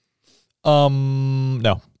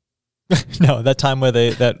 No. No, that time where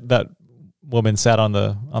that woman sat on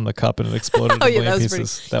the cup and it exploded. Oh yeah, that was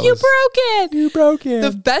pieces. Pretty. You broke it. You broke it.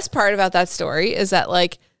 The best part about that story is that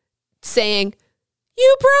like saying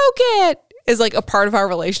 "you broke it" is like a part of our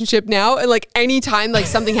relationship now. And like anytime like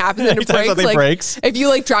something happens and it breaks, if you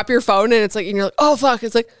like drop your phone and it's like and you're like, oh fuck,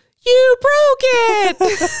 it's like you broke it.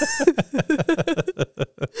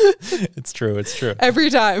 It's true. It's true.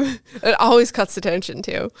 Every time. It always cuts the tension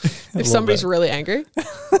too. If somebody's really angry.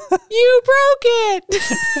 You broke it.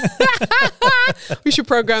 We should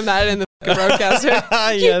program that in the broadcaster.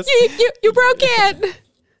 Yes. You broke it.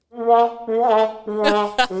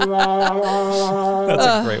 That's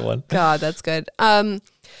a great one. God, that's good.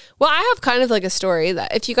 Well, I have kind of like a story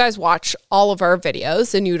that if you guys watch all of our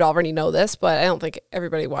videos, and you'd already know this, but I don't think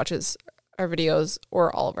everybody watches our videos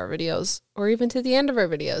or all of our videos or even to the end of our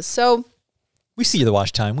videos. So we see the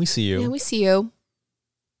watch time. We see you. Yeah, we see you.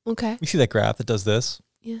 Okay. We see that graph that does this.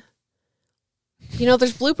 Yeah. You know,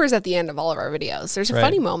 there's bloopers at the end of all of our videos. There's a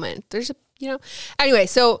funny moment. There's a, anyway,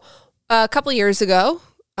 so a couple of years ago,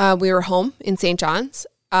 we were home in St. John's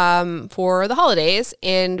for the holidays,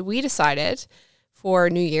 and we decided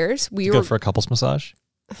for New Year's we were for a couples massage.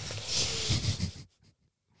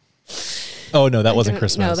 Oh no, that wasn't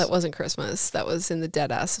Christmas. No, that wasn't Christmas. That was in the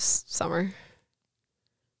dead ass summer.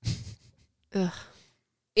 Ugh.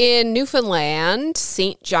 In Newfoundland,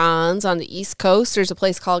 St. John's on the East Coast, there's a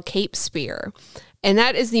place called Cape Spear. And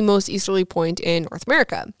that is the most easterly point in North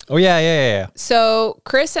America. Oh, yeah. So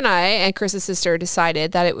Chris and I and Chris's sister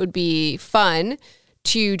decided that it would be fun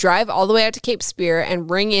to drive all the way out to Cape Spear and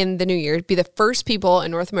ring in the New Year, be the first people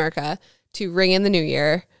in North America to ring in the New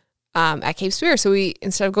Year at Cape Spear. So we,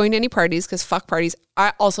 instead of going to any parties, because fuck parties,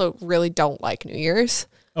 I also really don't like New Year's.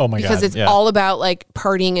 Oh my God. Because it's all about like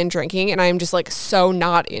partying and drinking. And I'm just like so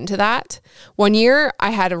not into that. One year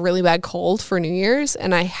I had a really bad cold for New Year's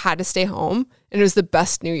and I had to stay home. And it was the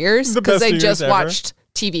best New Year's because I just watched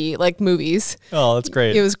TV, like movies. Oh, that's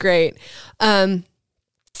great. It was great.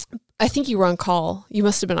 I think you were on call. You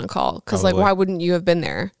must have been on call because, like, Probably. why wouldn't you have been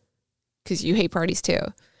there? Because you hate parties too.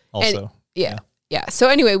 Also, Yeah. So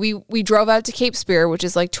anyway, we drove out to Cape Spear, which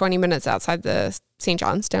is like 20 minutes outside the St.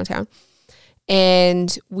 John's downtown.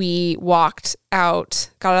 And we walked out,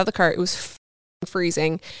 got out of the car. It was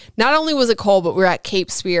freezing. Not only was it cold, but we were at Cape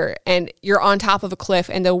Spear and you're on top of a cliff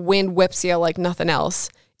and the wind whips you like nothing else.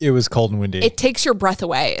 it was cold and windy. It takes your breath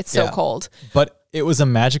away. It's so Yeah. cold. But it was a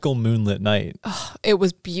magical moonlit night. It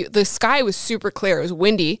was the sky was super clear. It was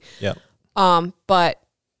windy. Yeah. But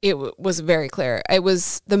it was very clear. It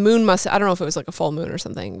was the moon I don't know if it was like a full moon or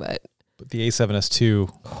something, but But the A7S2,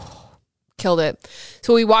 killed it.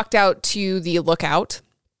 So we walked out to the lookout,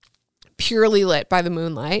 purely lit by the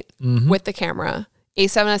moonlight with the camera.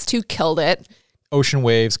 A7S2 killed it. ocean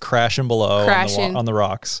waves crashing below Crashing. on the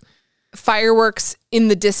rocks. Fireworks in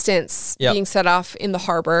the distance Yep. being set off in the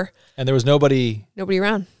harbor. And there was nobody Nobody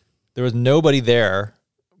around. there,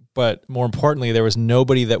 but more importantly, there was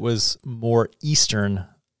nobody that was more eastern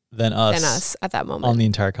than us at that moment. on the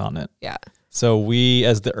entire continent. Yeah. So we,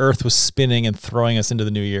 as the earth was spinning and throwing us into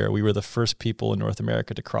the new year, we were the first people in North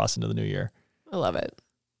America to cross into the new year. I love it.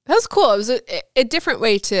 That was cool. It was a different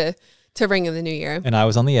way to ring in the new year. And I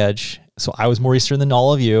was on the edge. So I was more eastern than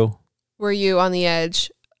all of you. Were you on the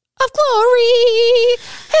edge of glory?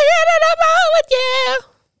 Hanging up with you.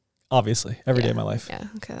 Obviously, every day of my life. Yeah.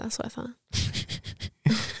 Okay. That's what I thought.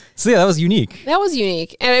 So yeah, that was unique. That was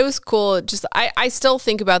unique. And it was cool. Just, I still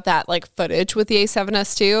think about that like footage with the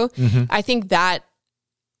A7S2. I think that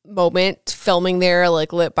moment filming there,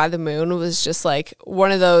 like lit by the moon, was just like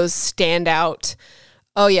one of those standout,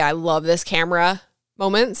 oh yeah, I love this camera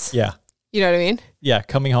moments. Yeah. You know what I mean? Yeah.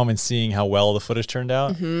 Coming home and seeing how well the footage turned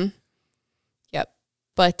out. Yep.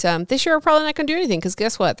 But this year we're probably not going to do anything because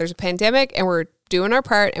guess what? There's a pandemic and we're doing our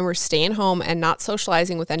part and we're staying home and not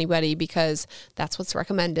socializing with anybody because that's what's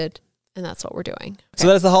recommended and that's what we're doing. So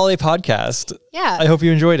that is the holiday podcast. Yeah. I hope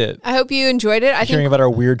you enjoyed it. I hope you enjoyed it. I Hearing think, about our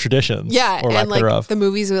weird traditions. yeah, Or lack and like thereof. the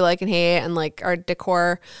movies we like and hate and like our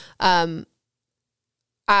decor. One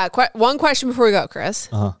question before we go, Chris.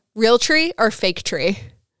 Uh-huh. Real tree or fake tree?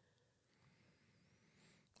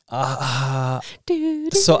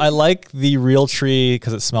 So I like the real tree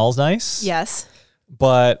because it smells nice. Yes.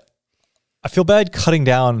 But I feel bad cutting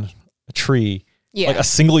down a tree, Yeah. like a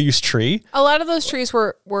single-use tree. A lot of those trees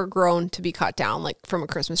were grown to be cut down, like from a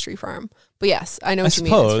Christmas tree farm. But yes, I know what you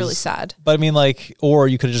mean. It's really sad. But I mean, like, or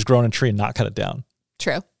you could have just grown a tree and not cut it down.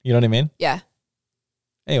 True. You know what I mean? Yeah.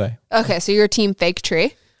 Anyway, Okay, so you're team fake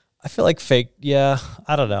tree. I feel like fake. Yeah,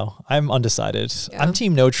 I don't know. I'm undecided. Yeah. I'm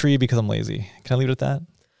team no tree because I'm lazy. Can I leave it at that?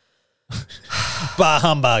 Bah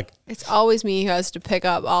humbug. It's always me who has to pick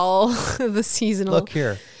up all the seasonal. Look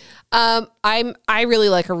here. I really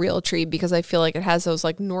like a real tree because I feel like it has those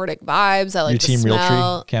like Nordic vibes. I like Your the team smell.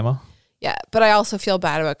 real tree camo. Yeah, but I also feel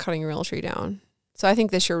bad about cutting a real tree down. So I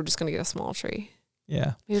think this year we're just gonna get a small tree.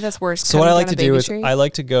 Yeah. Maybe that's worse. So what I cutting like down to a do baby is tree. I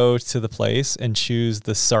like to go to the place and choose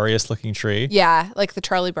the sorriest looking tree. Yeah, like the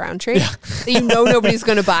Charlie Brown tree that you know nobody's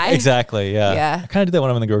gonna buy. Exactly. Yeah. Yeah. I kind of do that when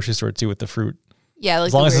I'm in the grocery store too with the fruit. Yeah, like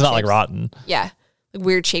As long the as it's weird not like shapes. rotten. Yeah, like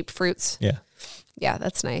weird shaped fruits. Yeah. Yeah,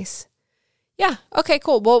 that's nice. Yeah. Okay.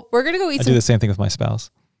 Cool. Well, we're gonna go eat I some. do the same thing with my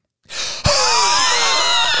spouse.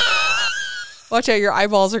 Watch out, your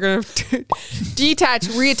eyeballs are going to detach,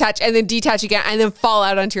 reattach, and then detach again, and then fall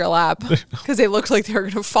out onto your lap because they look like they're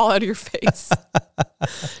going to fall out of your face.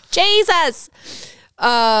 Jesus!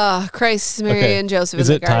 Christ, Mary Okay. and Joseph Is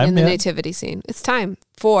in the it garden time in the yet? nativity scene. It's time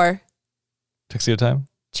for Tuxedo time.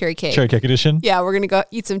 cherry cake. Cherry cake edition. Yeah, we're going to go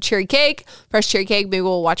eat some cherry cake, fresh cherry cake. Maybe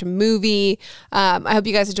we'll watch a movie. I hope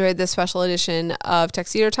you guys enjoyed this special edition of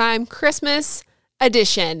Tuxedo Time, Christmas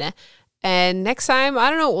edition. And next time,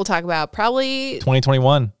 I don't know what we'll talk about. Probably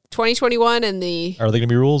 2021. 2021 and the... Are there going to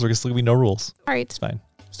be rules or is there going to be no rules? All right. It's fine.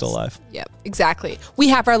 Still alive. Yep, exactly. We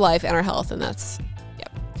have our life and our health, and that's...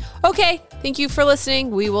 Yep. Okay, thank you for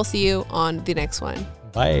listening. We will see you on the next one.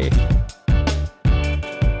 Bye.